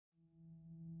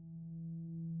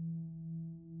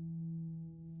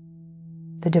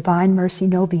The Divine Mercy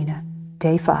Novena,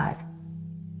 Day 5.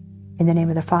 In the name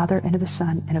of the Father, and of the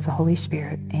Son, and of the Holy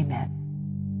Spirit. Amen.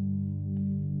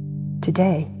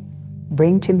 Today,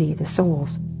 bring to me the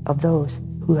souls of those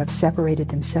who have separated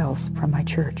themselves from my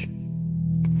church,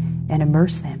 and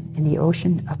immerse them in the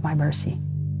ocean of my mercy.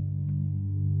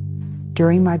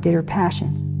 During my bitter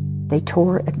passion, they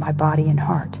tore at my body and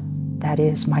heart, that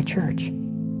is, my church.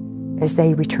 As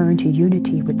they return to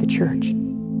unity with the church,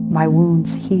 my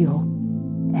wounds heal,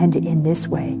 and in this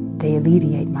way they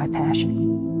alleviate my passion.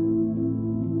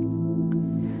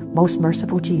 Most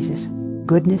merciful Jesus,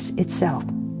 goodness itself,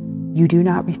 you do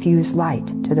not refuse light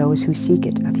to those who seek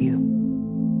it of you.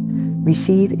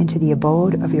 Receive into the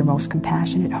abode of your most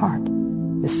compassionate heart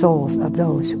the souls of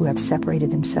those who have separated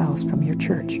themselves from your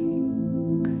church.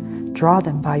 Draw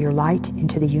them by your light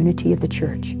into the unity of the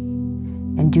church,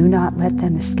 and do not let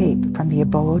them escape from the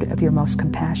abode of your most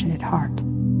compassionate heart,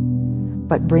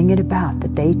 but bring it about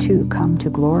that they too come to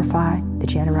glorify the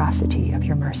generosity of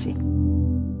your mercy.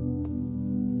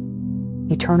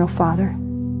 Eternal Father,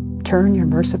 turn your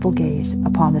merciful gaze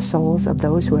upon the souls of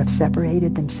those who have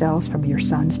separated themselves from your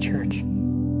Son's church,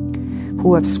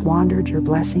 who have squandered your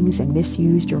blessings and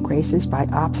misused your graces by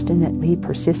obstinately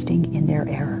persisting in their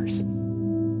errors.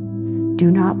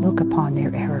 Do not look upon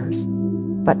their errors,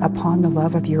 but upon the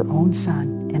love of your own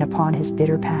Son and upon his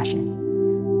bitter passion,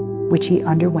 which he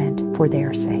underwent for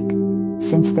their sake,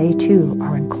 since they too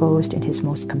are enclosed in his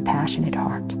most compassionate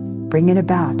heart. Bring it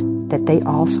about that they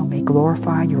also may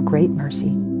glorify your great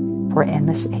mercy for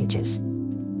endless ages.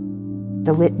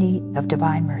 The Litany of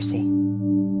Divine Mercy.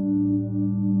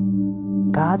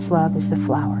 God's love is the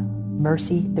flower,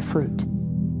 mercy the fruit.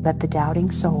 Let the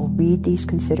doubting soul read these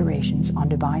considerations on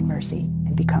divine mercy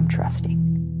and become trusting.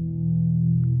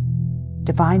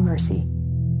 Divine mercy,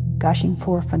 gushing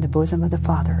forth from the bosom of the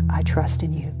Father, I trust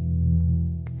in you.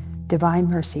 Divine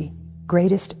mercy,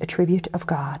 greatest attribute of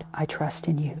God, I trust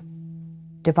in you.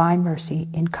 Divine mercy,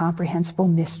 incomprehensible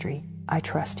mystery, I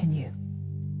trust in you.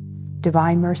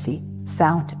 Divine mercy,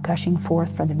 fount gushing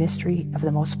forth from the mystery of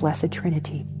the most blessed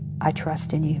Trinity, I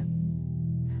trust in you.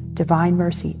 Divine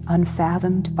mercy,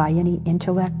 unfathomed by any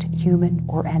intellect, human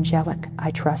or angelic, I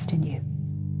trust in you.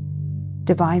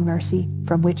 Divine mercy,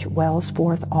 from which wells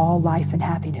forth all life and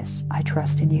happiness, I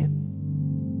trust in you.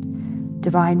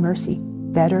 Divine mercy,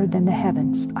 better than the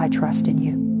heavens, I trust in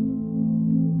you.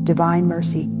 Divine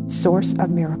mercy, source of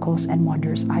miracles and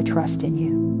wonders, I trust in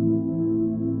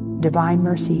you. Divine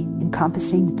mercy,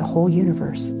 encompassing the whole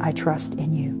universe, I trust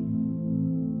in you.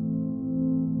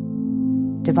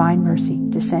 Divine mercy,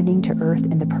 descending to earth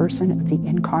in the person of the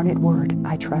incarnate Word,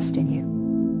 I trust in you.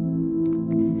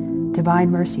 Divine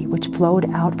mercy, which flowed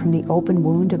out from the open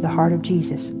wound of the heart of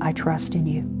Jesus, I trust in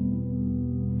you.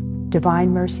 Divine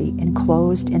mercy,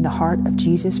 enclosed in the heart of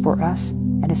Jesus for us,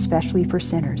 and especially for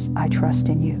sinners, I trust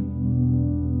in you.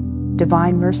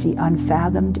 Divine mercy,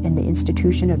 unfathomed in the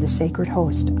institution of the sacred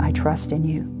host, I trust in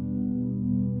you.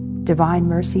 Divine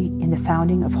mercy, in the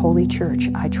founding of Holy Church,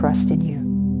 I trust in you.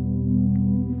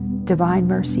 Divine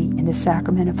mercy, in the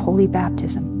sacrament of Holy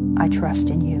Baptism, I trust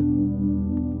in you.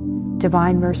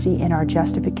 Divine mercy, in our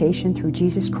justification through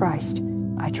Jesus Christ,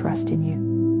 I trust in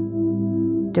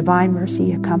you. Divine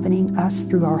mercy, accompanying us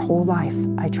through our whole life,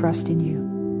 I trust in you.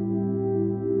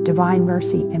 Divine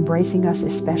mercy, embracing us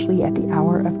especially at the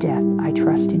hour of death, I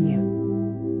trust in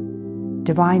you.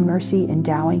 Divine mercy,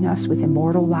 endowing us with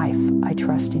immortal life, I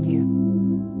trust in you.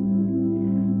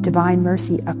 Divine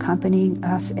mercy, accompanying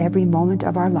us every moment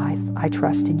of our life, I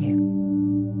trust in you.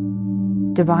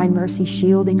 Divine mercy,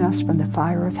 shielding us from the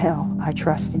fire of hell, I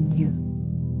trust in you.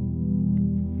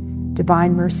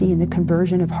 Divine mercy, in the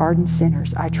conversion of hardened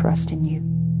sinners, I trust in you.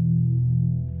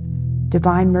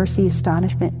 Divine mercy,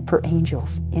 astonishment for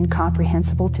angels,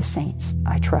 incomprehensible to saints,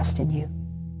 I trust in you.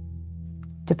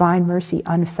 Divine mercy,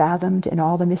 unfathomed in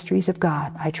all the mysteries of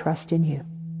God, I trust in you.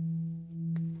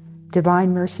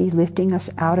 Divine mercy, lifting us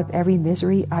out of every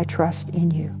misery, I trust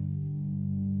in you.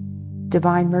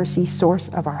 Divine mercy, source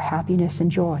of our happiness and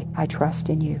joy, I trust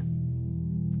in you.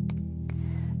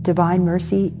 Divine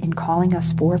mercy, in calling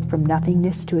us forth from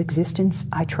nothingness to existence,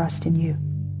 I trust in you.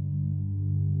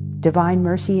 Divine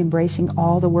mercy, embracing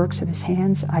all the works of his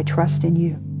hands, I trust in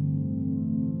you.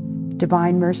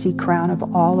 Divine mercy, crown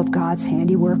of all of God's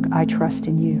handiwork, I trust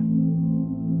in you.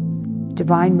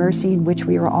 Divine mercy, in which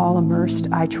we are all immersed,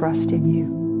 I trust in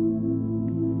you.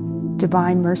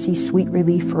 Divine mercy, sweet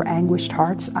relief for anguished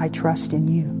hearts, I trust in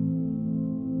you.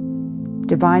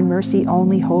 Divine mercy,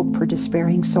 only hope for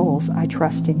despairing souls, I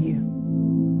trust in you.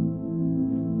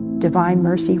 Divine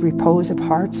mercy, repose of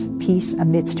hearts, peace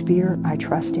amidst fear, I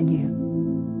trust in you.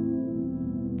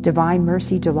 Divine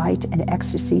mercy, delight, and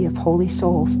ecstasy of holy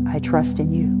souls, I trust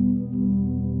in you.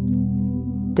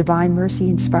 Divine mercy,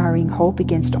 inspiring hope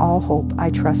against all hope,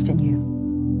 I trust in you.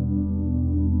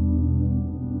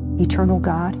 Eternal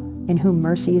God, in whom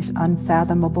mercy is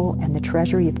unfathomable and the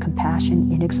treasury of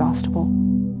compassion inexhaustible,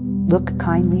 look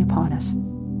kindly upon us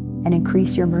and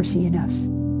increase your mercy in us,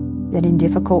 that in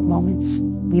difficult moments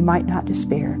we might not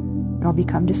despair nor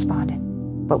become despondent,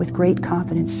 but with great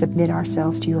confidence submit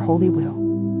ourselves to your holy will,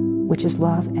 which is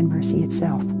love and mercy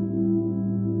itself.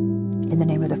 In the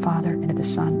name of the Father, and of the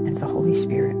Son, and of the Holy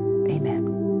Spirit. Amen.